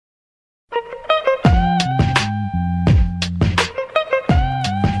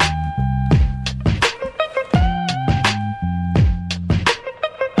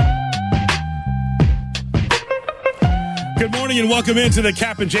welcome into the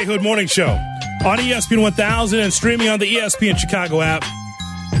Cap and J Hood Morning Show on ESPN 1000 and streaming on the ESPN Chicago app.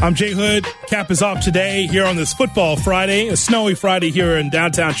 I'm J Hood. Cap is off today here on this football Friday, a snowy Friday here in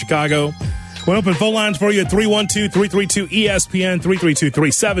downtown Chicago. We'll open phone lines for you at 312-332-ESPN,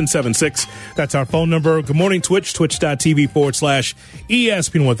 332-3776. That's our phone number. Good morning, Twitch,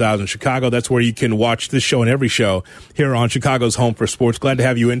 twitch.tv/ESPN 1000 Chicago. That's where you can watch this show and every show here on Chicago's Home for Sports. Glad to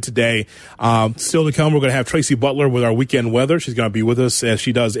have you in today. Still to come, we're going to have Tracy Butler with our weekend weather. She's going to be with us as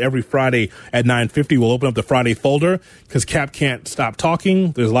she does every Friday at 9:50. We'll open up the Friday folder because Cap can't stop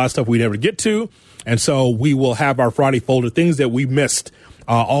talking. There's a lot of stuff we never get to. And so we will have our Friday folder, things that we missed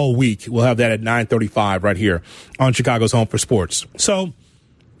all week. We'll have that at 9:35 right here on Chicago's Home for Sports. So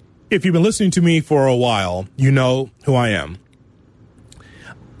if you've been listening to me for a while, you know who I am.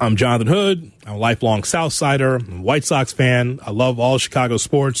 I'm Jonathan Hood. I'm a lifelong Southsider. I'm a White Sox fan. I love all Chicago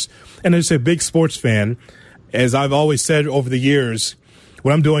sports. And I'm just a big sports fan. As I've always said over the years,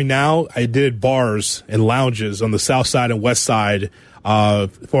 what I'm doing now, I did bars and lounges on the South Side and West Side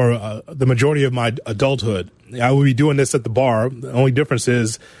for the majority of my adulthood. I will be doing this at the bar. The only difference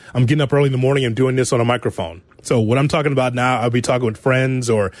is I'm getting up early in the morning and doing this on a microphone. So what I'm talking about now, I'll be talking with friends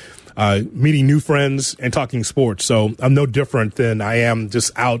or meeting new friends and talking sports. So I'm no different than I am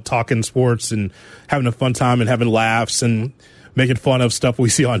just out talking sports and having a fun time and having laughs and making fun of stuff we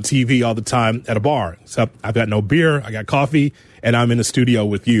see on TV all the time at a bar. So I've got no beer, I got coffee, and I'm in the studio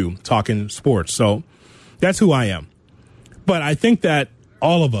with you talking sports. So that's who I am. But I think that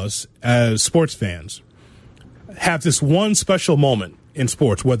all of us as sports fans have this one special moment in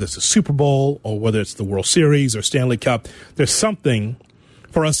sports, whether it's the Super Bowl or whether it's the World Series or Stanley Cup. There's something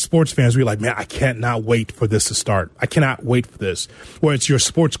for us sports fans, we're like, man, I cannot wait for this to start. I cannot wait for this. Where it's your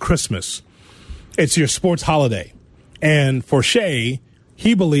sports Christmas. It's your sports holiday. And for Shea,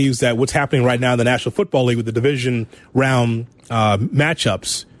 he believes that what's happening right now in the National Football League with the division round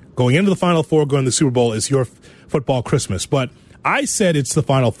matchups going into the Final Four, going to the Super Bowl is your football Christmas. But I said it's the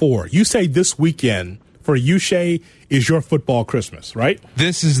Final Four. You say this weekend for you, Shea, is your football Christmas, right?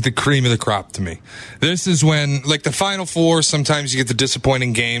 This is the cream of the crop to me. This is when, like the Final Four, sometimes you get the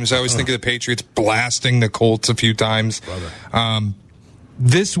disappointing games. I always think of the Patriots blasting the Colts a few times.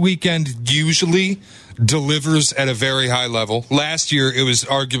 This weekend usually delivers at a very high level. Last year, it was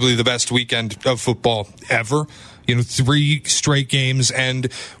arguably the best weekend of football ever. 3 straight games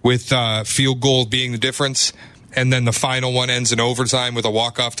end with field goal being the difference. And then the final one ends in overtime with a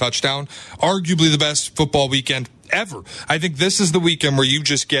walk-off touchdown. Arguably the best football weekend ever. I think this is the weekend where you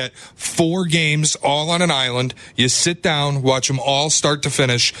just get 4 games all on an island. You sit down, watch them all start to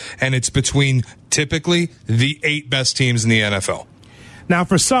finish, and it's between typically the 8 best teams in the NFL. Now,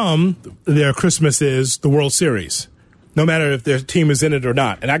 for some, their Christmas is the World Series, no matter if their team is in it or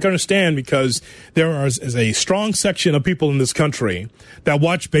not. And I can understand because there is a strong section of people in this country that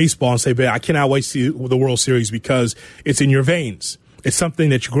watch baseball and say, I cannot wait to see the World Series because it's in your veins. It's something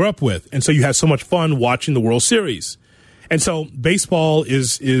that you grew up with. And so you have so much fun watching the World Series. And so baseball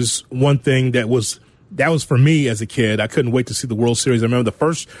is one thing that was for me as a kid. I couldn't wait to see the World Series. I remember the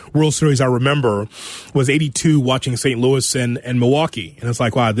first World Series I remember was 82 watching St. Louis and Milwaukee. And it's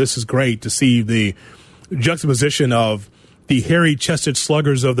like, wow, this is great to see the juxtaposition of the hairy-chested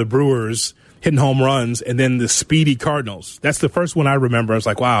sluggers of the Brewers hitting home runs and then the speedy Cardinals. That's the first one I remember. I was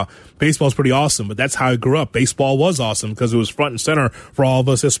like, wow, baseball's pretty awesome. But that's how I grew up. Baseball was awesome because it was front and center for all of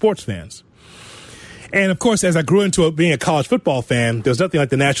us as sports fans. And, of course, as I grew into being a college football fan, there's nothing like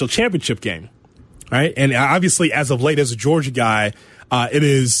the national championship game, right? And obviously, as of late, as a Georgia guy, it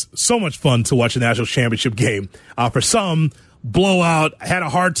is so much fun to watch a national championship game. For some, blowout, I had a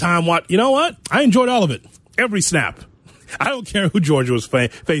hard time. You know what? I enjoyed all of it. Every snap. I don't care who Georgia was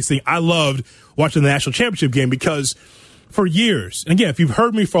facing. I loved watching the national championship game because for years, and again, if you've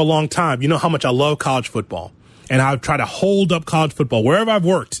heard me for a long time, you know how much I love college football. And I've tried to hold up college football wherever I've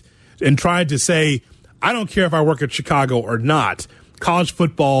worked and tried to say, I don't care if I work at Chicago or not. College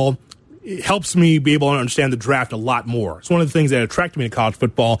football helps me be able to understand the draft a lot more. It's one of the things that attracted me to college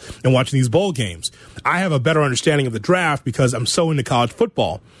football and watching these bowl games. I have a better understanding of the draft because I'm so into college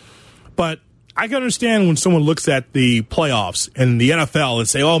football. But I can understand when someone looks at the playoffs and the NFL and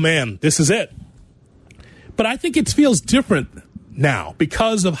say, oh, man, this is it. But I think it feels different now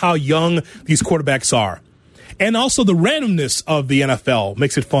because of how young these quarterbacks are. And also the randomness of the NFL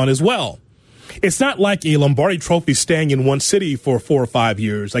makes it fun as well. It's not like a Lombardi Trophy staying in one city for 4 or 5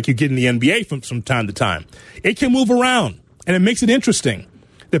 years like you get in the NBA from time to time. It can move around, and it makes it interesting.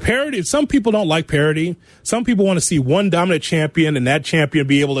 The parity, some people don't like parity. Some people want to see one dominant champion and that champion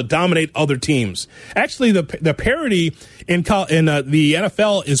be able to dominate other teams. Actually, the parity in the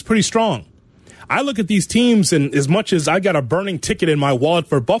NFL is pretty strong. I look at these teams, and as much as I got a burning ticket in my wallet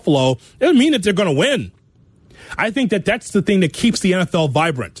for Buffalo, it doesn't mean that they're going to win. I think that that's the thing that keeps the NFL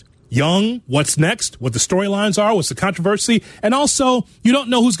vibrant. Young, what's next, what the storylines are, what's the controversy, and also you don't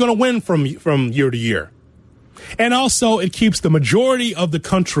know who's going to win from year to year. And also it keeps the majority of the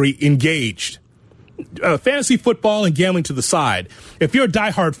country engaged. Fantasy football and gambling to the side. If you're a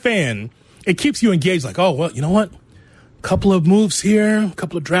diehard fan, it keeps you engaged like, oh, well, you know what? A couple of moves here, a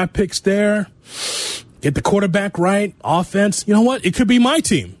couple of draft picks there. Get the quarterback right, offense. You know what? It could be my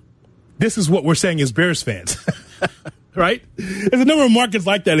team. This is what we're saying as Bears fans. Right? There's a number of markets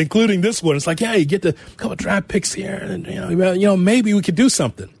like that, including this one. It's like, yeah, you get the couple of draft picks here, and maybe we could do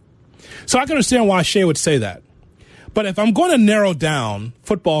something. So I can understand why Shea would say that. But if I'm going to narrow down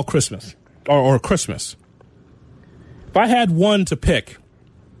football Christmas, or Christmas, if I had one to pick,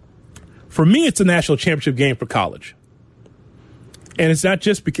 for me, it's a national championship game for college. And it's not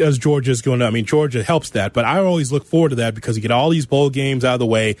just because Georgia's going to, Georgia helps that, but I always look forward to that because you get all these bowl games out of the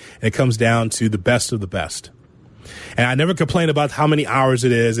way, and it comes down to the best of the best. And I never complain about how many hours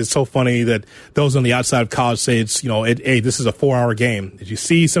it is. It's so funny that those on the outside of college say it's, hey, this is a 4-hour game. Did you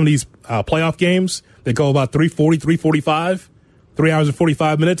see some of these playoff games that go about 3:40, 3:45, 3 hours and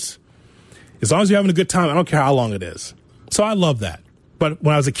 45 minutes? As long as you're having a good time, I don't care how long it is. So I love that. But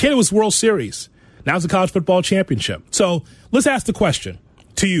when I was a kid, it was World Series. Now it's the college football championship. So let's ask the question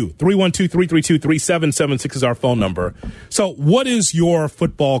to you. 312-332-3776 is our phone number. So what is your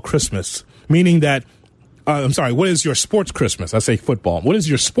football Christmas? Meaning that, what is your sports Christmas? I say football. What is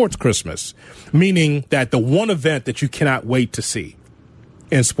your sports Christmas? Meaning that the one event that you cannot wait to see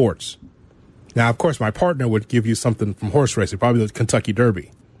in sports. Now, of course, my partner would give you something from horse racing, probably the Kentucky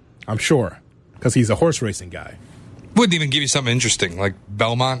Derby. I'm sure, because he's a horse racing guy. Wouldn't even give you something interesting, like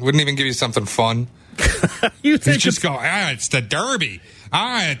Belmont. Wouldn't even give you something fun. You just go, it's the Derby.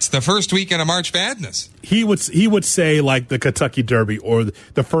 It's the first weekend of March Madness. He would say like the Kentucky Derby or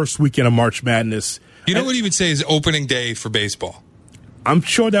the first weekend of March Madness. You know what he would say is opening day for baseball. I'm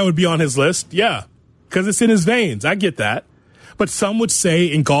sure that would be on his list, yeah, because it's in his veins. I get that. But some would say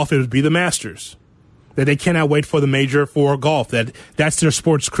in golf it would be the Masters, that they cannot wait for the major for golf, that's their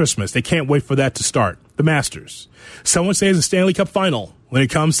sports Christmas. They can't wait for that to start, the Masters. Some would say it's a Stanley Cup final when it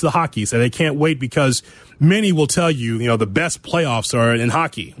comes to the hockey, so they can't wait because many will tell you, the best playoffs are in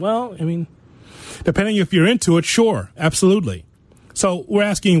hockey. Well, depending if you're into it, sure, absolutely. So we're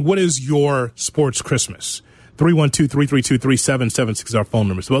asking, what is your sports Christmas? 312-332-3776 is our phone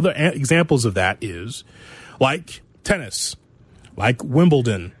number. So other examples of that is like tennis, like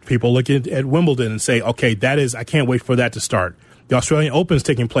Wimbledon. People look at Wimbledon and say, okay, I can't wait for that to start. The Australian Open is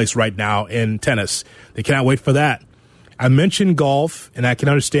taking place right now in tennis. They cannot wait for that. I mentioned golf, and I can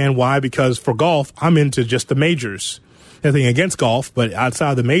understand why, because for golf, I'm into just the majors. Nothing against golf, but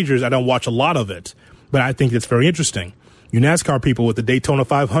outside of the majors, I don't watch a lot of it. But I think it's very interesting. You NASCAR people with the Daytona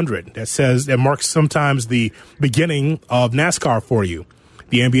 500, that marks sometimes the beginning of NASCAR for you.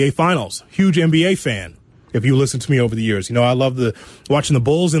 The NBA Finals, huge NBA fan. If you listen to me over the years, I love watching the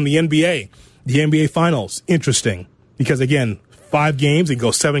Bulls in the NBA. The NBA Finals, interesting because again, 5 games, it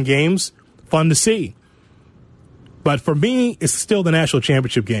goes 7 games, fun to see. But for me, it's still the national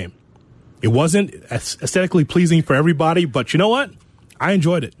championship game. It wasn't aesthetically pleasing for everybody, but you know what? I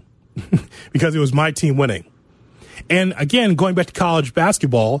enjoyed it because it was my team winning. And again, going back to college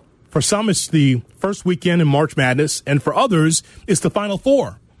basketball, for some it's the first weekend in March Madness, and for others, it's the Final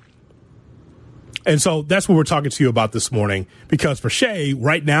Four. And so that's what we're talking to you about this morning, because for Shea,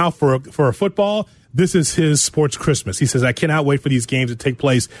 right now, for football, this is his sports Christmas. He says, I cannot wait for these games to take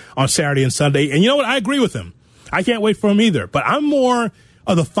place on Saturday and Sunday. And you know what? I agree with him. I can't wait for him either. But I'm more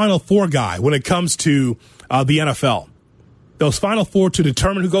of the Final Four guy when it comes to the NFL. Those Final Four to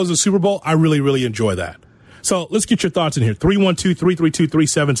determine who goes to the Super Bowl, I really, really enjoy that. So let's get your thoughts in here.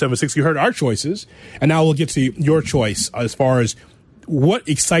 312-332-3776. You heard our choices, and now we'll get to your choice as far as what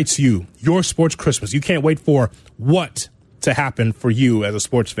excites you, your sports Christmas. You can't wait for what to happen for you as a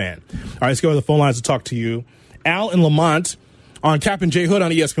sports fan. All right, let's go to the phone lines to talk to you. Al in Lamont on Captain J Hood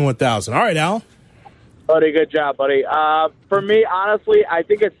on ESPN 1000. All right, Al. Buddy, good job, buddy. For me, honestly, I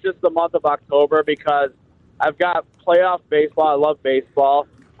think it's just the month of October because I've got playoff baseball. I love baseball.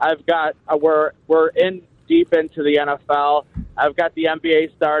 I've got we're in deep into the NFL. I've got the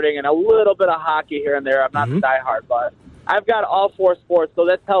NBA starting and a little bit of hockey here and there. I'm not diehard, but I've got all 4 sports, so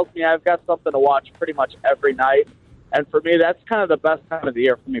that tells me I've got something to watch pretty much every night. And for me, that's kind of the best time of the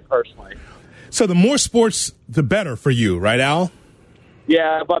year for me personally. So the more sports, the better for you, right, Al?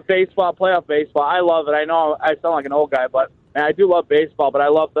 Yeah, but baseball, playoff baseball, I love it. I know I sound like an old guy, but I do love baseball. But I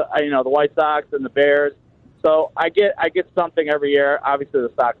love the White Sox and the Bears. So I get something every year. Obviously,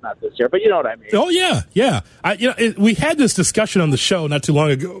 the Sox not this year, but you know what I mean. Oh yeah. We had this discussion on the show not too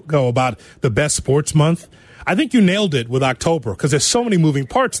long ago about the best sports month. I think you nailed it with October because there's so many moving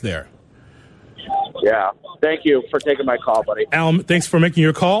parts there. Yeah. Thank you for taking my call, buddy. Al, thanks for making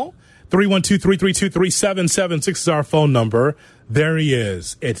your call. 312-332-3776 is our phone number. There he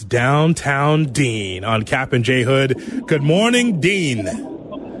is. It's Downtown Dean on Cap and J Hood. Good morning, Dean.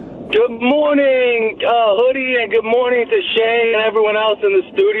 Good morning, Hoodie, and good morning to Shay and everyone else in the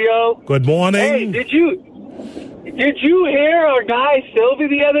studio. Good morning. Hey, did you hear our guy Sylvie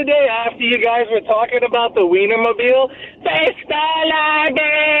the other day after you guys were talking about the Wienermobile?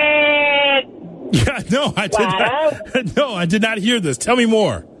 Yeah, no, I did not. No, I did not hear this. Tell me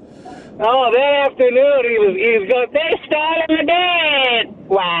more. Oh, that afternoon he was going, they started again.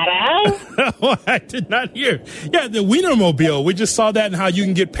 Oh, I did not hear. Yeah, the Wienermobile. We just saw that and how you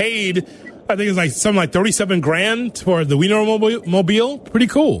can get paid. I think it's like something like $37,000 for the Wienermobile. Pretty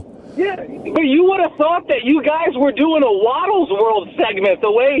cool. Yeah, but you would have thought that you guys were doing a Waddles World segment.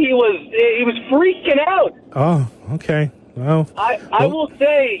 The way he was freaking out. Oh, okay. Well, I will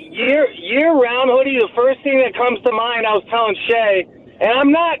say year round, Hoodie. The first thing that comes to mind, I was telling Shay. And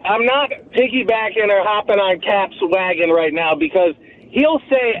I'm not piggybacking or hopping on Cap's wagon right now because he'll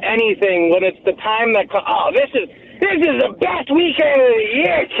say anything when it's the time that this is the best weekend of the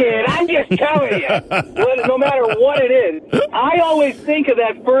year, kid. I'm just telling you. No matter what it is. I always think of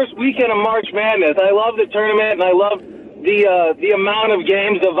that first weekend of March Madness. I love the tournament and I love the amount of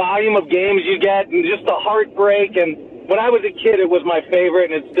games, the volume of games you get, and just the heartbreak. And when I was a kid, it was my favorite,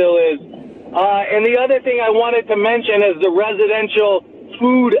 and it still is. And the other thing I wanted to mention is the residential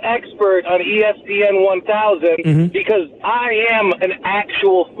food expert on ESPN 1000 because I am an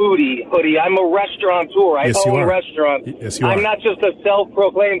actual foodie, Hoodie. I'm a restaurateur. I own a restaurant. Yes, you are. I'm not just a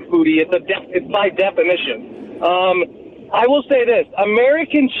self-proclaimed foodie. It's by definition. I will say this.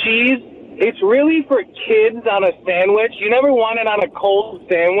 American cheese, it's really for kids on a sandwich. You never want it on a cold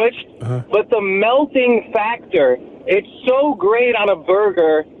sandwich. But the melting factor, it's so great on a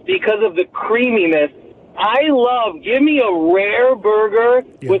burger because of the creaminess. Give me a rare burger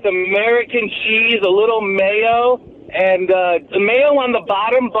with American cheese, a little mayo, and the mayo on the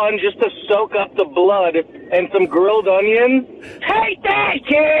bottom bun just to soak up the blood, and some grilled onions. Take that,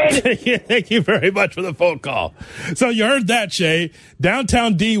 kid! Yeah, thank you very much for the phone call. So you heard that, Shay.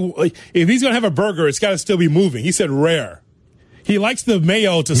 Downtown D, if he's going to have a burger, it's got to still be moving. He said rare. He likes the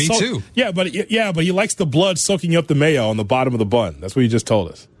mayo to soak. Me too. Yeah, but he likes the blood soaking up the mayo on the bottom of the bun. That's what he just told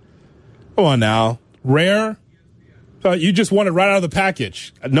us. Come on now. Rare? You just want it right out of the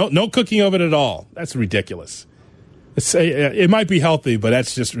package. No cooking of it at all. That's ridiculous. It might be healthy, but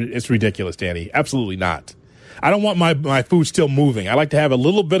it's ridiculous, Danny. Absolutely not. I don't want my food still moving. I like to have a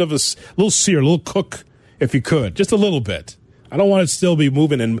little bit of a little sear, a little cook, if you could. Just a little bit. I don't want it to still be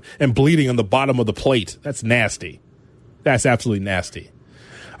moving and bleeding on the bottom of the plate. That's nasty. That's absolutely nasty.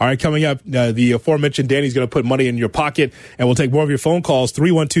 All right, coming up, the aforementioned Danny's going to put money in your pocket, and we'll take more of your phone calls,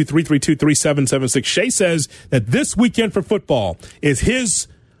 312-332-3776. Shay says that this weekend for football is his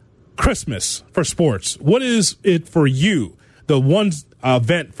Christmas for sports. What is it for you? The one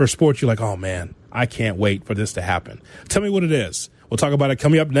event for sports you're like, oh, man, I can't wait for this to happen. Tell me what it is. We'll talk about it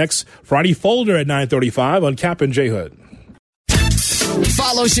coming up next. Friday Folder at 9:35 on Cap and J Hood.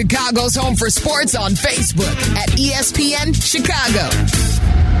 Follow Chicago's Home for Sports on Facebook at ESPN Chicago.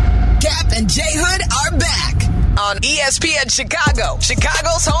 Cap and J Hood are back on ESPN Chicago,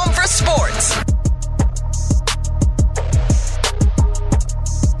 Chicago's Home for Sports.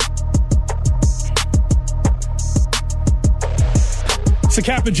 It's the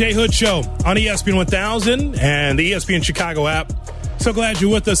Cap and J Hood Show on ESPN 1000 and the ESPN Chicago app. So glad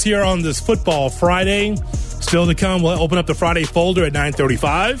you're with us here on this Football Friday. Still to come, we'll open up the Friday Folder at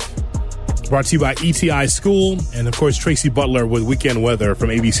 9:35. Brought to you by ETI School and, of course, Tracy Butler with weekend weather from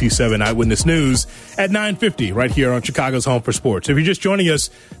ABC 7 Eyewitness News at 9:50 right here on Chicago's Home for Sports. If you're just joining us,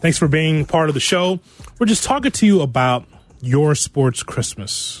 thanks for being part of the show. We're just talking to you about your sports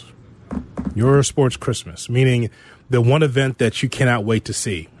Christmas. Your sports Christmas, meaning the one event that you cannot wait to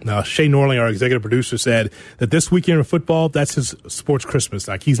see. Now, Shay Norling, our executive producer, said that this weekend of football, that's his sports Christmas.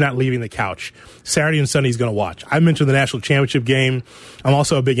 Like, he's not leaving the couch. Saturday and Sunday, he's going to watch. I mentioned the national championship game. I'm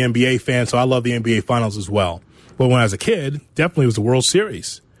also a big NBA fan, so I love the NBA finals as well. But when I was a kid, definitely was the World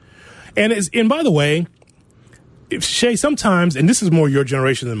Series. And by the way, Shay, sometimes, and this is more your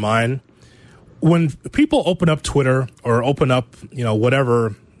generation than mine, when people open up Twitter or open up,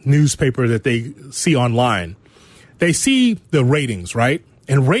 whatever newspaper that they see online, they see the ratings, right?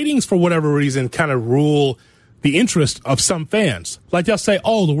 And ratings, for whatever reason, kind of rule the interest of some fans. Like they'll say,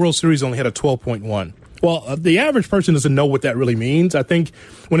 oh, the World Series only had a 12.1. Well, the average person doesn't know what that really means. I think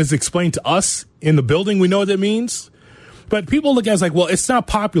when it's explained to us in the building, we know what that means. But people look at it as like, well, it's not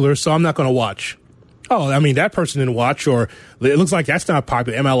popular, so I'm not going to watch. Oh, I mean, that person didn't watch, or it looks like that's not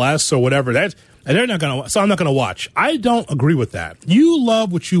popular, MLS or whatever. And they're not going to, so I'm not going to watch. I don't agree with that. You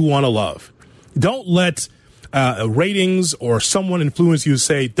love what you want to love. Don't let ratings or someone influence you to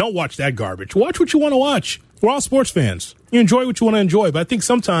say, don't watch that garbage. Watch what you want to watch. We're all sports fans. You enjoy what you want to enjoy. But I think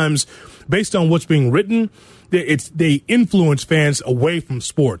sometimes, based on what's being written, they influence fans away from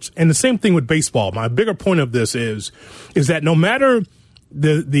sports. And the same thing with baseball. My bigger point of this is that no matter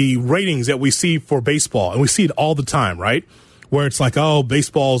the ratings that we see for baseball, and we see it all the time, right? Where it's like, oh,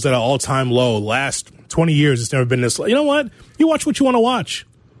 baseball's at an all-time low. Last 20 years, it's never been this low. You know what? You watch what you want to watch.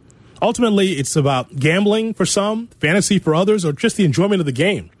 Ultimately, it's about gambling for some, fantasy for others, or just the enjoyment of the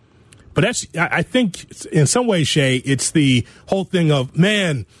game. But I think in some ways, Shay, it's the whole thing of,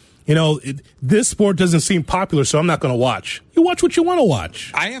 man, this sport doesn't seem popular, so I'm not going to watch. You watch what you want to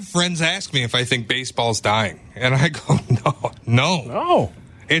watch. I have friends ask me if I think baseball's dying, and I go, no.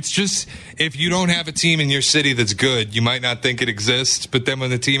 It's just, if you don't have a team in your city that's good, you might not think it exists, but then when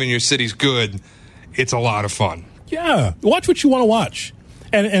the team in your city's good, it's a lot of fun. Yeah, watch what you want to watch.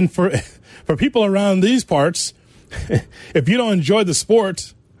 And for people around these parts, if you don't enjoy the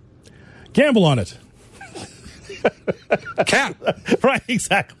sport, gamble on it. Cap. Right,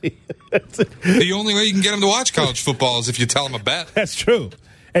 exactly. The only way you can get them to watch college football is if you tell them a bet. That's true.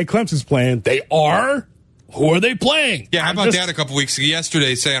 Hey, Clemson's playing. They are? Who are they playing? Yeah, how about that a couple weeks ago?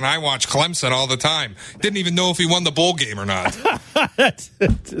 Yesterday saying, I watch Clemson all the time. Didn't even know if he won the bowl game or not.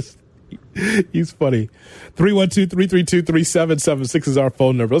 He's funny. 312-332-3776 is our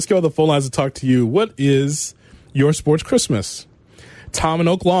phone number. Let's go on the phone lines and talk to you. What is your sports Christmas? Tom in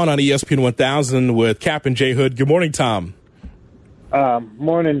Oak Lawn on ESPN 1000 with Cap and J Hood. Good morning, Tom.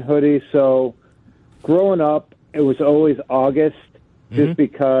 Morning, Hoodie. So, growing up, it was always August, just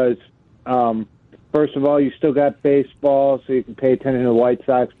because, first of all, you still got baseball, so you can pay attention to the White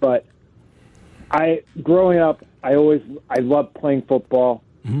Sox. But growing up, I loved playing football,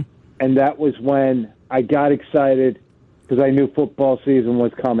 and that was when I got excited because I knew football season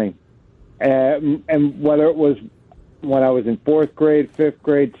was coming, and whether it was when I was in 4th grade, 5th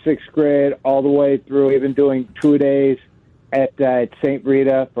grade, 6th grade, all the way through, even doing 2 days at St.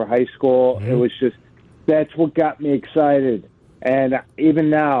 Rita for high school. It was just, that's what got me excited. And even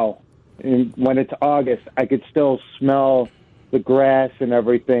now, when it's August, I could still smell the grass and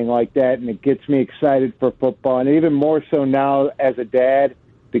everything like that, and it gets me excited for football. And even more so now as a dad,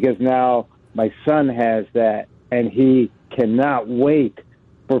 because now my son has that, and he cannot wait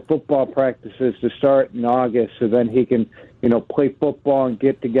for football practices to start in August, so then he can, play football and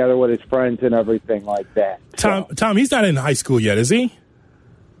get together with his friends and everything like that. Tom, he's not in high school yet, is he?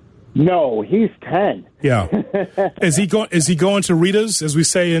 No, he's 10. Yeah. Is he going to Rita's, as we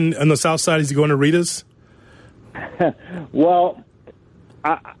say on the South Side? Is he going to Rita's? Well,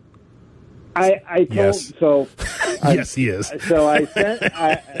 I told yes. so. Yes, he is. So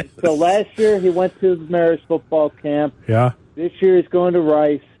so last year he went to the Marist football camp. Yeah. This year he's going to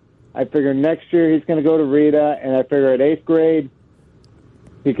Rice. I figure next year he's going to go to Rita, and I figure at 8th grade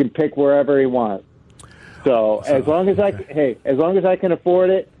he can pick wherever he wants. So as long as I can afford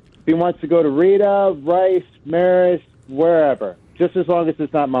it, if he wants to go to Rita, Rice, Marist, wherever, just as long as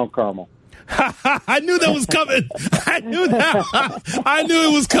it's not Mount Carmel. I knew that was coming. I knew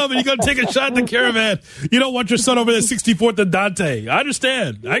it was coming. You're going to take a shot at the Caravan. You don't want your son over there 64th and Dante. I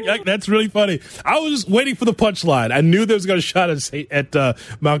understand. That's really funny. I was just waiting for the punchline. I knew there was going to shot at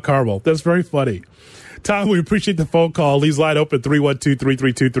Mount Carmel. That's very funny. Tom, we appreciate the phone call. Lee's line open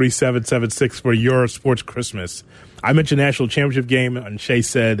 312-332-3776 for your sports Christmas. I mentioned National Championship game, and Shay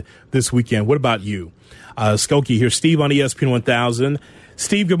said this weekend. What about you? Skokie here. Steve on ESPN 1000.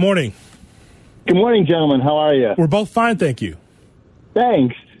 Steve, good morning. Good morning, gentlemen. How are you? We're both fine, thank you.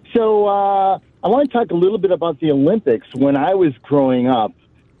 Thanks. So I want to talk a little bit about the Olympics. When I was growing up,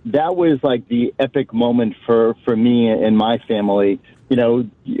 that was like the epic moment for me and my family.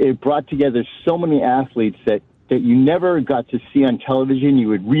 It brought together so many athletes that you never got to see on television. You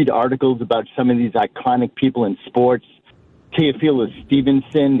would read articles about some of these iconic people in sports. Teofilo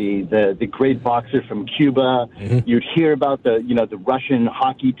Stevenson, the great boxer from Cuba. You'd hear about the Russian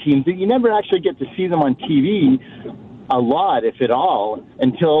hockey teams. You never actually get to see them on TV a lot, if at all,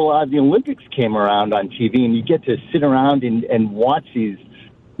 until the Olympics came around on TV, and you get to sit around and watch these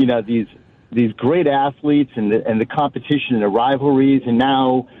great athletes and the competition and the rivalries. And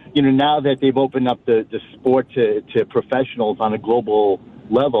now that they've opened up the sport to professionals on a global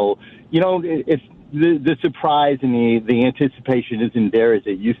level, the surprise and the anticipation isn't there as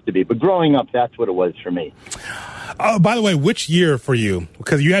it used to be. But growing up, that's what it was for me. By the way, which year for you?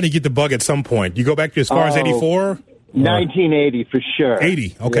 Because you had to get the bug at some point. You go back to as far as 84? 1980 for sure.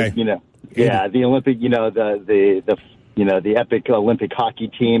 80, okay. Yeah, the Olympic, the epic Olympic hockey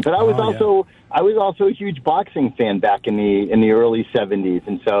team. But I was also a huge boxing fan back in the early 70s,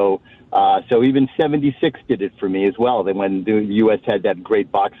 and so even 76 did it for me as well. Then when the U.S. had that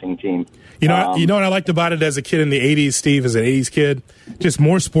great boxing team. You know what I liked about it as a kid in the 80s, Steve, as an 80s kid? Just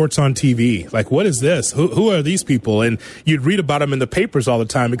more sports on TV. Like, what is this? Who are these people? And you'd read about them in the papers all the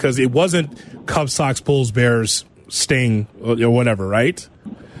time because it wasn't Cubs, Sox, Bulls, Bears, Sting, or whatever, right?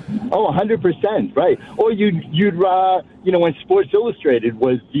 Oh, 100%, right. Or you'd when Sports Illustrated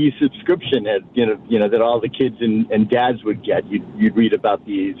was the subscription that all the kids and dads would get, you'd read about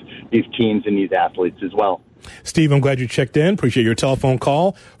these teams and these athletes as well. Steve, I'm glad you checked in. Appreciate your telephone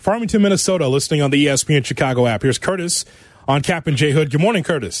call. Farmington, Minnesota, listening on the ESPN Chicago app. Here's Curtis on Cap and J Hood. Good morning,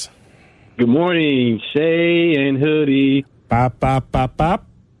 Curtis. Good morning, Shay and Hoodie. Bop, bop, bop, bop.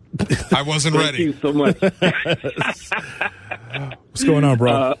 I wasn't ready. Thank you so much. What's going on,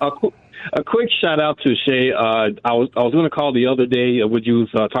 bro? A quick shout out to Shay. I was going to call the other day when you was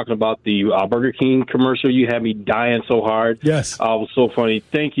talking about the Burger King commercial. You had me dying so hard. Yes, it was so funny.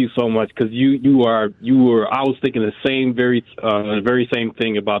 Thank you so much because you were. I was thinking the very same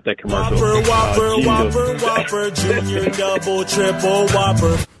thing about that commercial. Whopper, Junior, Double, Triple,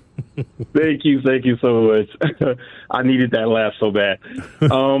 Whopper. Thank you so much. I needed that laugh so bad.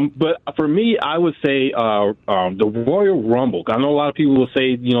 But for me, I would say the Royal Rumble. I know a lot of people will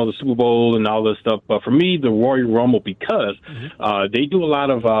say, the Super Bowl and all this stuff, but for me, the Royal Rumble, because they do a lot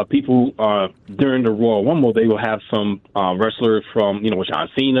of people during the Royal Rumble, they will have some wrestlers from, John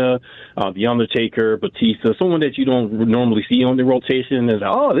Cena, The Undertaker, Batista, someone that you don't normally see on the rotation. Is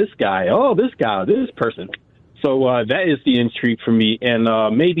this person. So that is the intrigue for me, and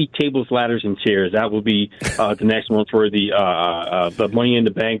maybe tables, ladders, and chairs. That would be the next one for the Money in the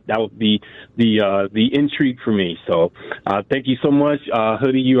Bank. That would be the intrigue for me. So thank you so much,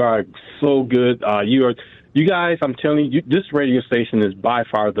 Hoodie. You are so good. You guys. I'm telling you, this radio station is by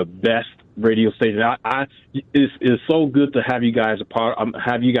far the best radio station. It's so good to have you guys a part of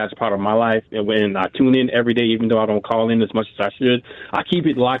my life, and when I tune in every day, even though I don't call in as much as I should, I keep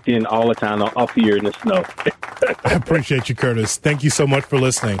it locked in all the time up here in the snow. I appreciate you, Curtis. Thank you so much for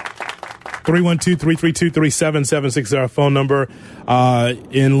listening. 312-332-3776 is our phone number.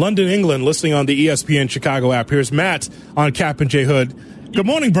 In London, England, listening on the ESPN Chicago app. Here's Matt on Cap and J Hood. Good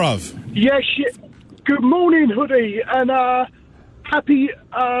morning, bruv. Yes, good morning, Hoodie, and happy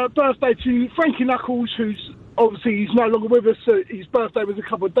birthday to Frankie Knuckles, who's obviously he's no longer with us. His birthday was a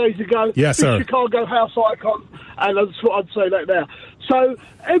couple of days ago. Yes, sir. Chicago house icon, and I just thought I'd say that there. So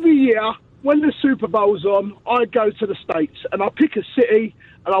every year when the Super Bowl's on, I go to the States and I pick a city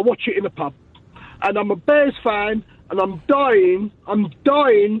and I watch it in a pub. And I'm a Bears fan, and I'm dying for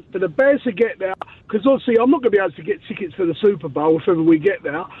the Bears to get there, because obviously I'm not going to be able to get tickets for the Super Bowl if ever we get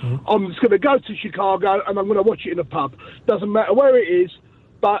there. Mm-hmm. I'm just going to go to Chicago and I'm going to watch it in a pub. Doesn't matter where it is.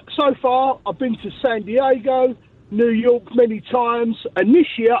 But so far, I've been to San Diego, New York many times, and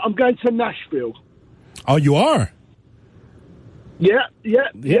this year I'm going to Nashville. Oh, you are? Yeah. Wow.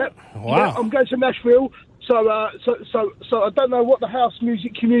 Yeah, I'm going to Nashville. So I don't know what the house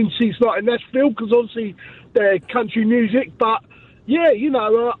music community is like in Nashville, because obviously they're country music. But yeah,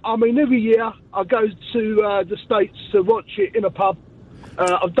 every year I go to the States to watch it in a pub.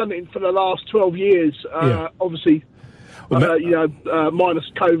 I've done it for the last 12 years. Obviously,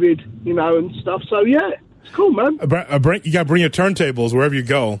 minus COVID, and stuff. So yeah. It's cool, man. You got to bring your turntables wherever you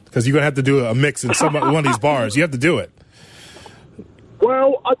go, because you're going to have to do a mix in one of these bars. You have to do it.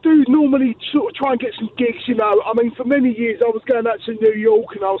 Well, I do normally sort of try and get some gigs, for many years I was going out to New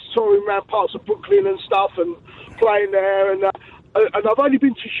York and I was touring around parts of Brooklyn and stuff and playing there, and I've only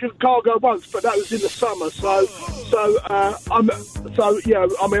been to Chicago once, but that was in the summer. I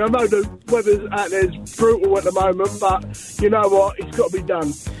know the weather out there is brutal at the moment, but you know what? It's got to be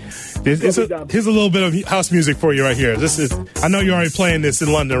done. Here's a little bit of house music for you right here. I know you're already playing this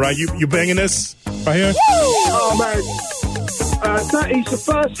in London, right? You banging this right here? Oh man. That is the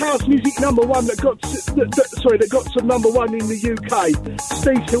first house music number one that got to number one in the UK.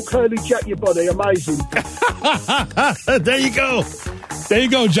 Steve Hill, Curly Jack Your Body, amazing. There you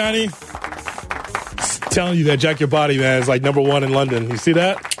go, Johnny. Telling you that Jack Your Body, man, is like number one in London. You see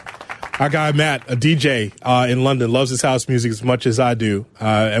that? Our guy Matt, a DJ in London, loves his house music as much as I do.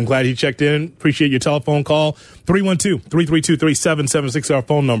 I'm glad he checked in. Appreciate your telephone call. 312-332-3776, our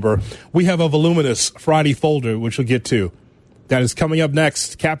phone number. We have a voluminous Friday folder, which we'll get to. That is coming up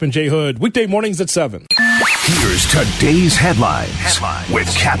next. Cap and J Hood, weekday mornings at 7. Here's today's headlines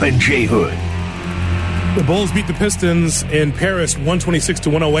with Cap and J Hood. The Bulls beat the Pistons in Paris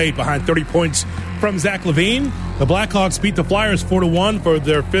 126-108 behind 30 points from Zach LaVine. The Blackhawks beat the Flyers 4-1 for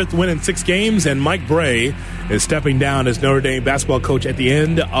their 5th win in 6 games, and Mike Brey is stepping down as Notre Dame basketball coach at the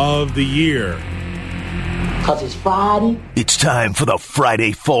end of the year. 'Cause it's Friday. It's time for the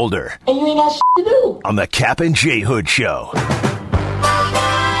Friday Folder. And you ain't got shit to do. On the Cap and J Hood Show.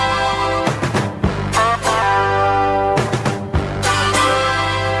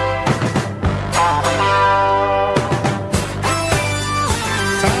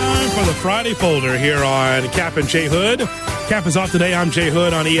 Friday Folder here on Cap and J Hood. Cap is off today. I'm J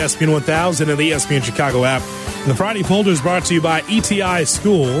Hood on ESPN 1000 and the ESPN Chicago app. And the Friday Folder is brought to you by ETI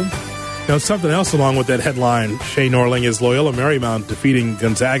School. Now, something else along with that headline, Shea Norling, is Loyola Marymount defeating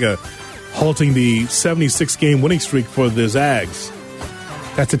Gonzaga, halting the 76-game winning streak for the Zags.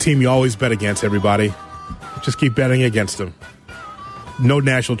 That's a team you always bet against, everybody. Just keep betting against them. No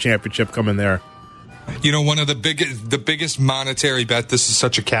national championship coming there. You know, one of the biggest monetary bet, this is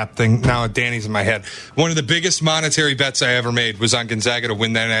such a Cap thing, now Danny's in my head. One of the biggest monetary bets I ever made was on Gonzaga to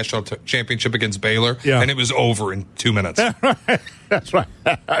win that national championship against Baylor, and it was over in 2 minutes. That's right.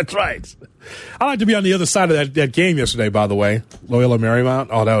 That's right. I like to be on the other side of that game yesterday, by the way. Loyola Marymount.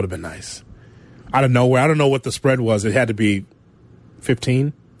 Oh, that would have been nice. Out of nowhere. I don't know what the spread was. It had to be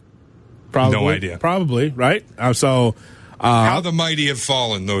 15? Probably. No idea. Probably, right? How the mighty have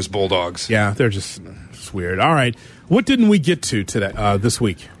fallen, those Bulldogs. Yeah, they're just weird. All right. What didn't we get to today, this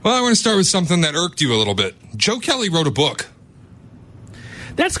week? Well, I want to start with something that irked you a little bit. Joe Kelly wrote a book.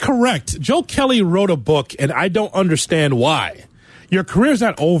 That's correct. Joe Kelly wrote a book, and I don't understand why. Your career's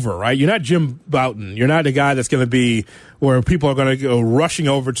not over, right? You're not Jim Bouton. You're not a guy that's going to be where people are going to go rushing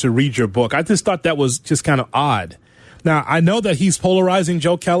over to read your book. I just thought that was just kind of odd. Now, I know that he's polarizing,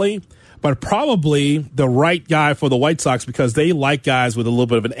 Joe Kelly, but probably the right guy for the White Sox because they like guys with a little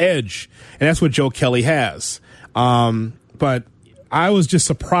bit of an edge, and that's what Joe Kelly has. But I was just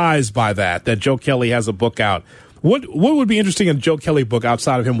surprised by that Joe Kelly has a book out. What would be interesting in a Joe Kelly book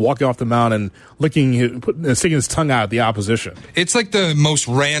outside of him walking off the mound and sticking his tongue out at the opposition? It's like the most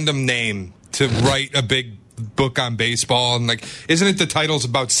random name to write a big book on baseball, and like, isn't it the title's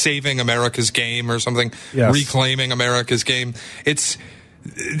about saving America's game or something? Yes. Reclaiming America's game.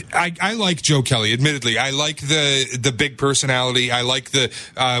 I like Joe Kelly, admittedly. I like the big personality. I like the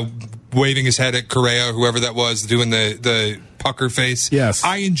waving his head at Correa, whoever that was, doing the pucker face. Yes.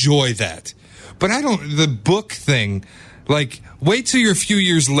 I enjoy that. But the book thing, like, wait till you're a few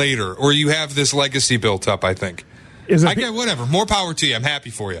years later, or you have this legacy built up, I think. Whatever. More power to you. I'm happy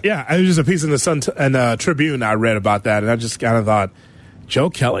for you. Yeah, it was just a piece in the Sun and Tribune I read about that, and I just kind of thought,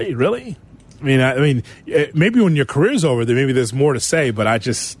 Joe Kelly, really? I mean, maybe when your career's over, maybe there's more to say, but I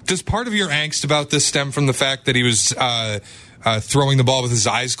just... Does part of your angst about this stem from the fact that he was throwing the ball with his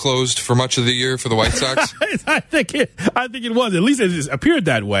eyes closed for much of the year for the White Sox? I think it was. At least it appeared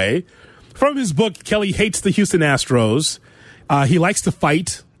that way. From his book, Kelly hates the Houston Astros. He likes to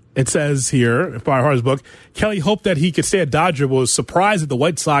fight, it says here, part of his book. Kelly hoped that he could stay a Dodger, but was surprised that the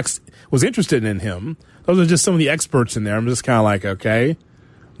White Sox was interested in him. Those are just some of the experts in there. I'm just kind of like, okay,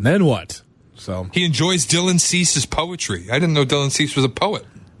 then what? So he enjoys Dylan Cease's poetry. I didn't know Dylan Cease was a poet.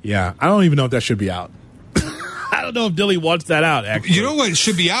 Yeah, I don't even know if that should be out. I don't know if Dilly wants that out, actually. You know what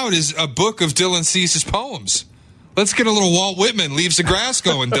should be out is a book of Dylan Cease's poems. Let's get a little Walt Whitman, Leaves the Grass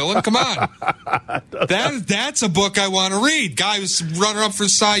going, Dylan. Come on. That's a book I want to read. Guy was runner-up for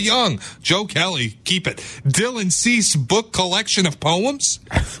Cy Young. Joe Kelly, keep it. Dylan Cease book collection of poems?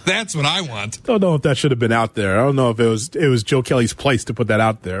 That's what I want. Don't know if that should have been out there. I don't know if it was Joe Kelly's place to put that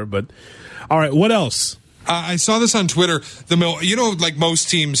out there. But, all right, what else? I saw this on Twitter. Like most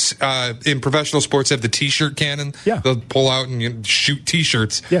teams in professional sports have the T-shirt cannon. Yeah. They'll pull out and shoot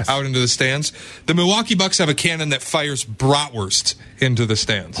T-shirts out into the stands. The Milwaukee Bucks have a cannon that fires bratwurst into the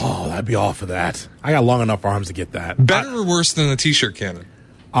stands. Oh, that'd be all for that. I got long enough arms to get that. Better or worse than the T-shirt cannon?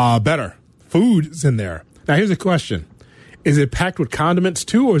 Better. Food's in there. Now, here's a question. Is it packed with condiments,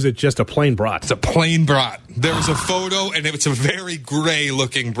 too, or is it just a plain brat? It's a plain brat. There was a photo, and it's a very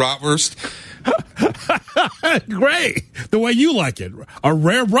gray-looking bratwurst. Gray, the way you like it. A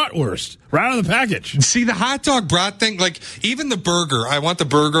rare bratwurst, right out of the package. See, the hot dog brat thing, like, even the burger, I want the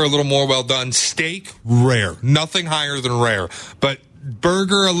burger a little more well done. Steak, rare. Nothing higher than rare. But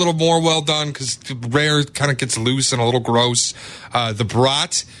burger, a little more well done, because rare kind of gets loose and a little gross. The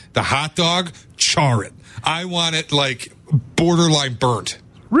brat, the hot dog, char it. I want it, like, borderline burnt.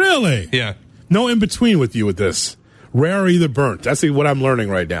 Really? Yeah. No in-between with you with this. Rare or either burnt. That's what I'm learning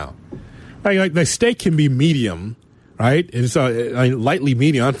right now. Like the steak can be medium, right? It's lightly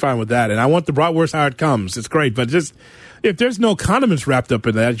medium. I'm fine with that. And I want the bratwurst how it comes. It's great. But just if there's no condiments wrapped up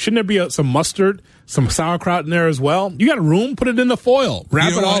in that, shouldn't there be some mustard, some sauerkraut in there as well? You got a room? Put it in the foil.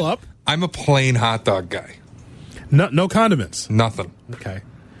 Wrap it all up. I'm a plain hot dog guy. No condiments? Nothing. Okay.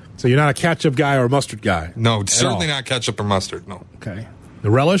 So you're not a ketchup guy or a mustard guy? No, certainly not ketchup or mustard, no. Okay. The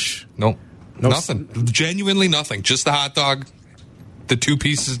relish? Nope. Nothing. Genuinely nothing. Just the hot dog, the 2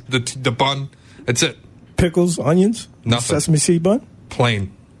 pieces, the bun. That's it. Pickles, onions? Nothing. Sesame seed bun?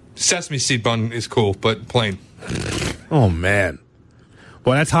 Plain. Sesame seed bun is cool, but plain. Oh, man.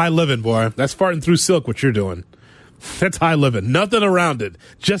 Boy, that's high living, boy. That's farting through silk what you're doing. That's high living. Nothing around it.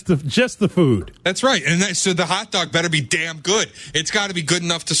 Just the food. That's right. And so the hot dog better be damn good. It's got to be good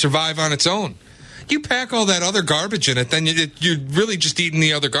enough to survive on its own. You pack all that other garbage in it, then you're really just eating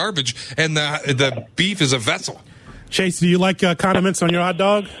the other garbage, and the beef is a vessel. Chase, do you like condiments on your hot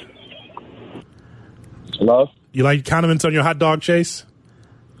dog? Hello? You like condiments on your hot dog, Chase?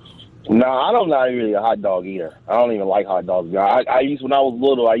 No, I don't not really a hot dog eater. I don't even like hot dogs. When I was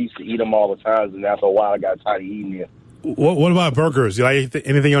little, I used to eat them all the time, and after a while, I got tired of eating it. What about burgers? You like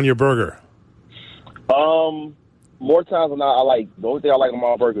anything on your burger? More times than not, the only thing I like on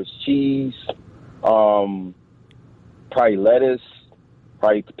my burger is cheese, probably lettuce,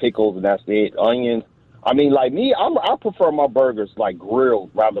 probably pickles, and that's it. Onions. I mean, like me, I prefer my burgers like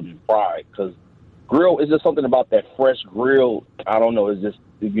grilled rather than fried, because grilled is just something about that fresh grill. I don't know. It's just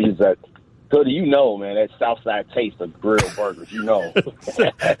that. Cody, you know, man, that Southside taste of grilled burgers, you know.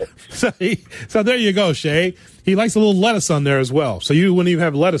 So there you go, Shay. He likes a little lettuce on there as well. So you wouldn't even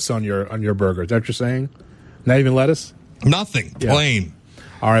have lettuce on your burger. Is that what you're saying? Not even lettuce? Nothing. Yeah. Plain.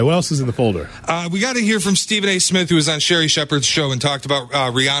 All right, what else is in the folder? We got to hear from Stephen A. Smith, who was on Sherry Shepherd's show and talked about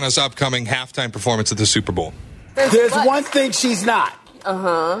Rihanna's upcoming halftime performance at the Super Bowl. There's one thing she's not.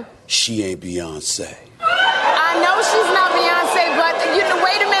 Uh-huh. She ain't Beyonce. I know she's not Beyonce, but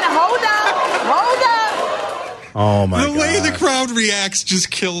wait a minute. Hold up. Oh, my God. The way the crowd reacts just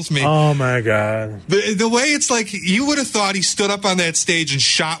kills me. Oh, my God. The way it's like, you would have thought he stood up on that stage and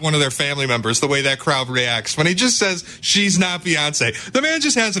shot one of their family members, the way that crowd reacts. When he just says, she's not Beyonce. The man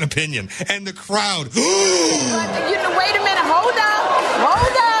just has an opinion. And the crowd, wait a minute. Hold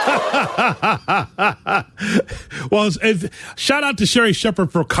up. Well, shout out to Sherry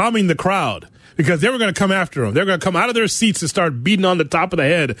Shepherd for calming the crowd, because they were going to come after him. They were going to come out of their seats and start beating on the top of the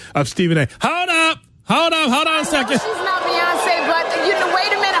head of Stephen A. Hold on a second. She's not Beyonce, but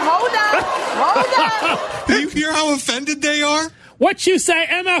wait a minute. Hold up. Do you hear how offended they are? What you say,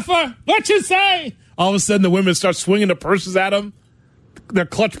 MFer? What you say? All of a sudden, the women start swinging the purses at him, their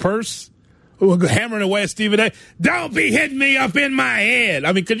clutch purse, hammering away at Stephen A. Don't be hitting me up in my head.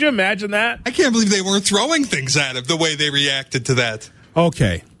 I mean, could you imagine that? I can't believe they weren't throwing things at him the way they reacted to that.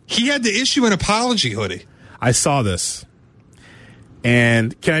 Okay. He had to issue an apology, Hoodie. I saw this.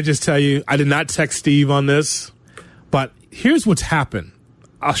 And can I just tell you, I did not text Steve on this, but here's what's happened.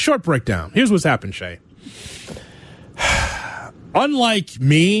 A short breakdown. Here's what's happened, Shay. Unlike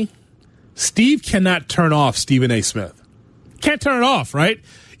me, Steve cannot turn off Stephen A. Smith. Can't turn it off, right?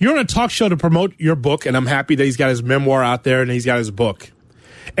 You're on a talk show to promote your book, and I'm happy that he's got his memoir out there and he's got his book.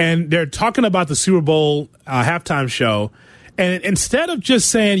 And they're talking about the Super Bowl halftime show. And instead of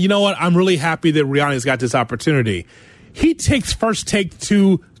just saying, you know what, I'm really happy that Rihanna's got this opportunity, he takes First Take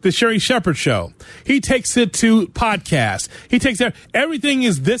to the Sherry Shepherd show. He takes it to podcast. He takes everything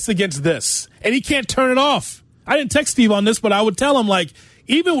is this against this, and he can't turn it off. I didn't text Steve on this, but I would tell him, like,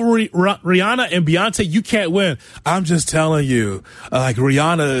 even with Rihanna and Beyonce, you can't win. I'm just telling you, like,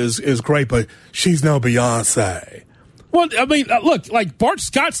 Rihanna is great, but she's no Beyonce. Well, I mean, look, like, Bart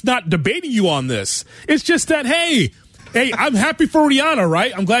Scott's not debating you on this. It's just that, hey, I'm happy for Rihanna,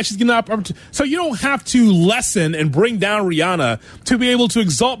 right? I'm glad she's getting an opportunity. So you don't have to lessen and bring down Rihanna to be able to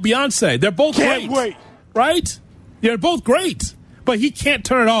exalt Beyonce. They're both great. Right? They're both great. But he can't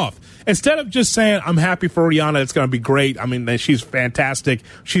turn it off. Instead of just saying, I'm happy for Rihanna, it's going to be great. I mean, she's fantastic.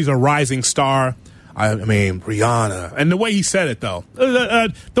 She's a rising star. I mean, Rihanna. And the way he said it, though.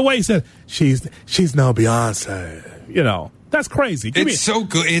 The way he said, she's no Beyonce. You know. That's crazy. It's so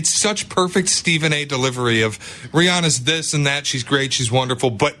good. It's such perfect Stephen A. delivery of Rihanna's this and that. She's great. She's wonderful.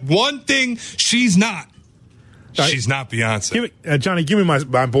 But one thing she's not. She's not Beyonce. Johnny, give me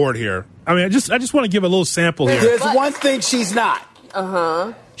my board here. I mean, I just want to give a little sample here. There's one thing she's not.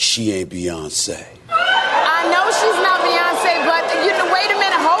 Uh-huh. She ain't Beyonce. I know she's not Beyonce, but wait a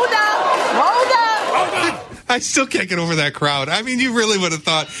minute. Hold up. I still can't get over that crowd. I mean, you really would have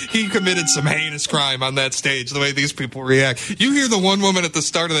thought he committed some heinous crime on that stage, the way these people react. You hear the one woman at the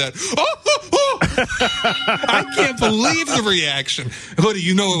start of that, I can't believe the reaction. Hoodie,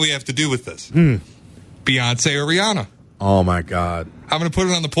 you know what we have to do with this. Beyonce or Rihanna? Oh, my God. I'm going to put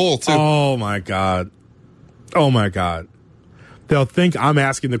it on the poll, too. Oh, my God. Oh, my God. They'll think I'm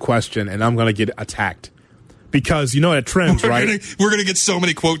asking the question, and I'm going to get attacked. Because you know that trends, right? We're going to get so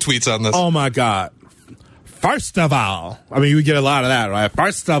many quote tweets on this. Oh, my God. First of all, I mean, we get a lot of that, right?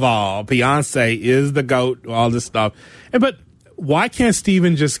 First of all, Beyonce is the GOAT, all this stuff. But why can't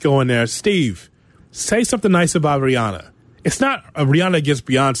Steven just go in there? Steve, say something nice about Rihanna. It's not Rihanna against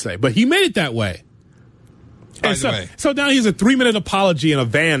Beyonce, but he made it that way. By the way. So now he's a 3-minute apology in a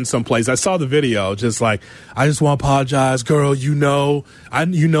van someplace. I saw the video, just like, I just want to apologize, girl. You know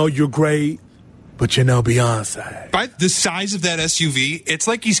you're great, but you know Beyonce. By the size of that SUV, it's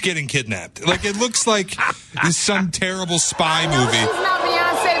like he's getting kidnapped. Like, it looks like it's some terrible spy movie. She's not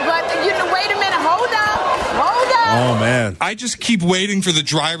Beyonce, but wait a minute, hold up. Oh, man. I just keep waiting for the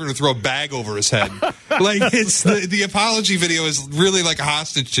driver to throw a bag over his head. Like, it's the apology video is really like a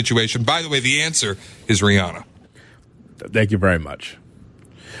hostage situation. By the way, the answer is Rihanna. Thank you very much.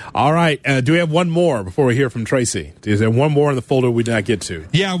 All right. Do we have one more before we hear from Tracy? Is there one more in the folder we did not get to?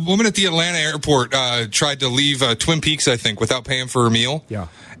 Yeah, a woman at the Atlanta airport tried to leave Twin Peaks, I think, without paying for her meal. Yeah.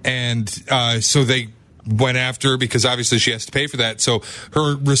 And so they went after her because obviously she has to pay for that. So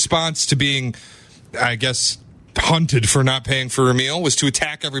her response to being, I guess, hunted for not paying for her meal was to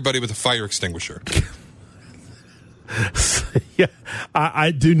attack everybody with a fire extinguisher. Yeah, I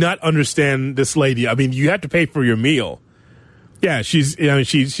do not understand this lady. I mean, you have to pay for your meal. Yeah, she's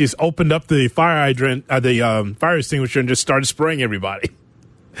opened up the fire hydrant, the fire extinguisher, and just started spraying everybody.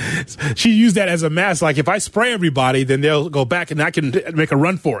 She used that as a mask. Like, if I spray everybody, then they'll go back and I can make a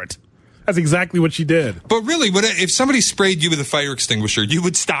run for it. That's exactly what she did. But really, if somebody sprayed you with a fire extinguisher, you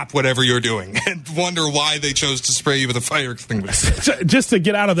would stop whatever you're doing and wonder why they chose to spray you with a fire extinguisher. Just to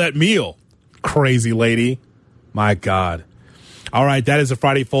get out of that meal. Crazy lady. My God. All right, that is a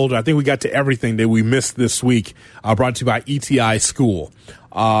Friday folder. I think we got to everything that we missed this week, brought to you by ETI School.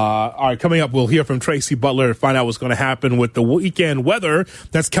 All right, coming up, we'll hear from Tracy Butler to find out what's going to happen with the weekend weather.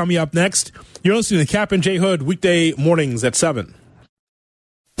 That's coming up next. You're listening to Cap and J Hood, weekday mornings at 7.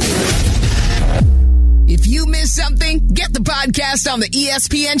 If you missed something, get the podcast on the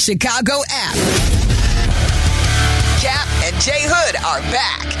ESPN Chicago app. Cap and J Hood are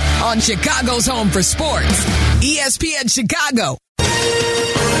back on Chicago's home for sports, ESPN Chicago.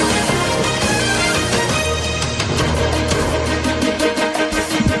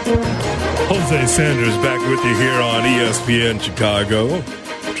 Jose Sanders back with you here on ESPN Chicago.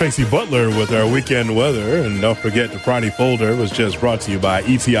 Tracy Butler with our weekend weather. And don't forget, the Friday folder was just brought to you by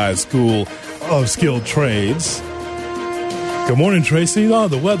ETI School of Skilled Trades. Good morning, Tracy. Oh,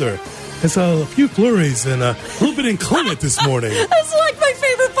 the weather. It's a few flurries and a little bit inclement this morning. That's like my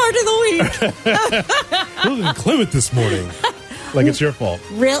favorite part of the week. A little inclement this morning. Like it's your fault.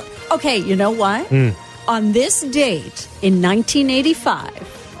 Real? Okay, you know what? On this date in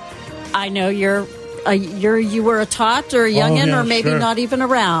 1985, I know you were a tot or a youngin' or maybe not even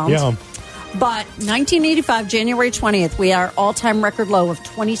around. Yeah. But 1985, January 20th, we are all-time record low of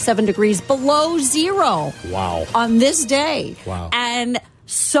 27 degrees below zero. Wow. On this day. Wow. And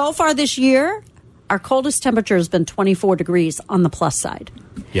so far this year, our coldest temperature has been 24 degrees on the plus side.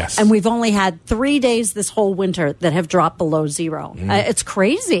 Yes. And we've only had 3 days this whole winter that have dropped below zero. It's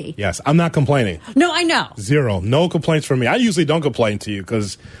crazy. Yes, I'm not complaining. No, I know. Zero. No complaints from me. I usually don't complain to you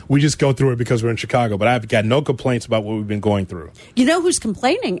because we just go through it because we're in Chicago, but I've got no complaints about what we've been going through. You know who's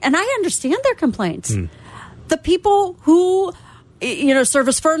complaining? And I understand their complaints. The people who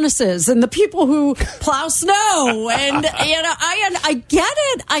service furnaces and the people who plow snow. And, I get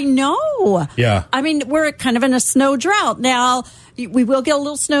it. I know. Yeah. I mean, we're kind of in a snow drought. Now, we will get a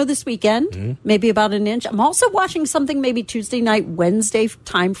little snow this weekend, maybe about an inch. I'm also watching something maybe Tuesday night, Wednesday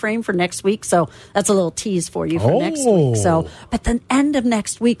time frame for next week. So that's a little tease for you for next week. So, but the end of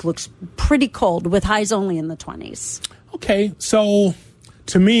next week looks pretty cold with highs only in the 20s. Okay. So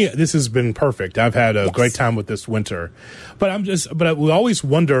to me, this has been perfect. I've had a great time with this winter, but we always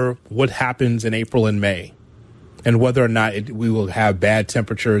wonder what happens in April and May and whether or not we will have bad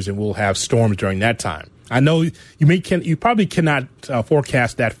temperatures and we'll have storms during that time. I know you probably cannot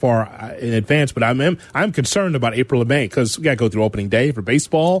forecast that far in advance, but I'm concerned about April and May because we got to go through opening day for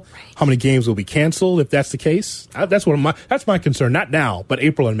baseball. Right. How many games will be canceled if that's the case? That's my concern. Not now, but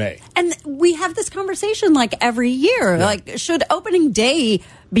April and May. And we have this conversation like every year. Yeah. Like, should opening day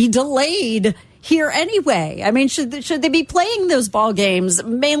be delayed here anyway? I mean, should they be playing those ball games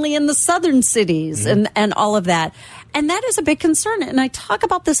mainly in the southern cities and all of that? And that is a big concern. And I talk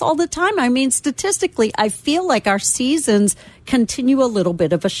about this all the time. I mean, statistically, I feel like our seasons continue a little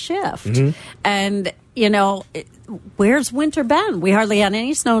bit of a shift. And, where's winter been? We hardly had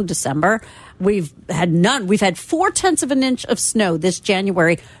any snow in December. We've had none. We've had 0.4 of an inch of snow this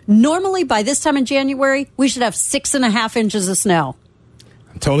January. Normally, by this time in January, we should have 6.5 inches of snow.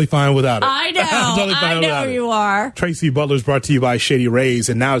 I'm totally fine without it. I know. I'm totally fine I without know it. you are. Tracy Butler is brought to you by Shady Rays,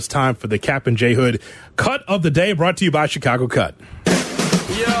 and now it's time for the Cap and J Hood Cut of the Day, brought to you by Chicago Cut.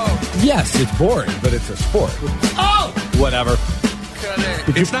 Yes, it's boring, but it's a sport. Oh! Whatever.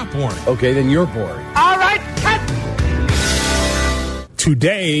 It's not boring. Okay, then you're boring. All right, cut.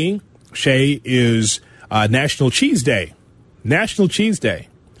 Today, Shay, is National Cheese Day. National Cheese Day.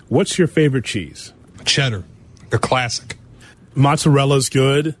 What's your favorite cheese? Cheddar, the classic. Mozzarella's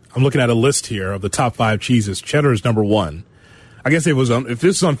good. I'm looking at a list here of the top 5 cheeses. Cheddar is number 1. I guess it was if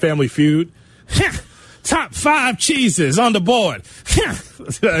this is on Family Feud, top 5 cheeses on the board.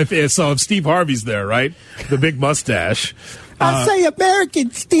 So if Steve Harvey's there, right? The big mustache. I say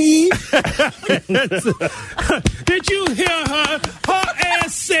American, Steve. Did you hear her? Her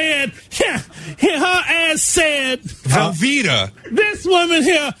ass said, Velveeta. This woman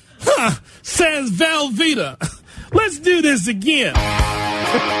here says Velveeta. Let's do this again.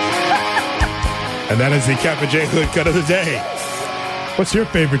 And that is the Cap and J Hood Cut of the Day. What's your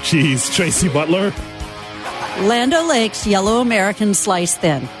favorite cheese, Tracy Butler? Land O'Lakes Yellow American Slice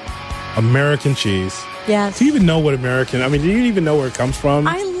Thin. American cheese. Yes. Do you even know what American? I mean, do you even know where it comes from?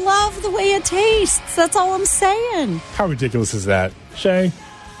 I love the way it tastes. That's all I'm saying. How ridiculous is that, Shay?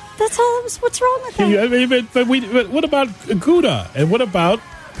 That's all. What's wrong with that? Yeah, I mean, but what about Gouda and what about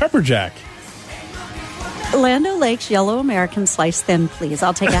Pepper Jack? Land O'Lakes Yellow American Slice Thin, please.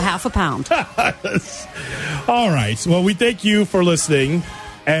 I'll take a half a pound. All right. Well, we thank you for listening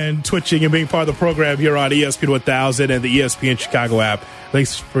and twitching and being part of the program here on ESPN 1000 and the ESPN Chicago app.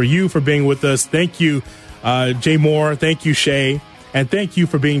 Thanks for you for being with us. Thank you, Jay Moore. Thank you, Shay. And thank you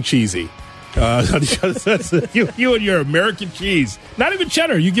for being cheesy. You and your American cheese. Not even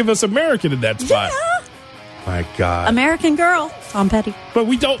cheddar. You give us American in that spot. Yeah. My God. American Girl, Tom Petty. But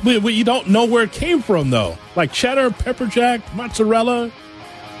you don't know where it came from, though. Like cheddar, pepper jack, mozzarella.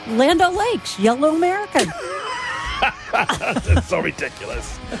 Land O'Lakes Yellow American. That's so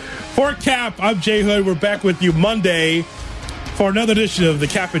ridiculous. For Cap, I'm Jay Hood. We're back with you Monday for another edition of the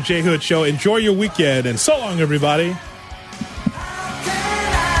Cap and J Hood Show. Enjoy your weekend, and so long, everybody.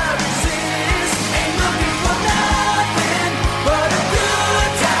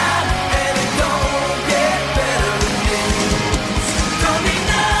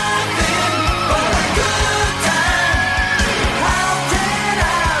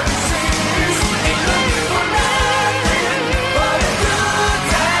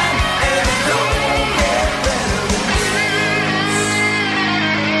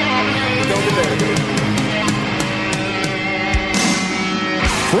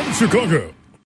 From Chicago,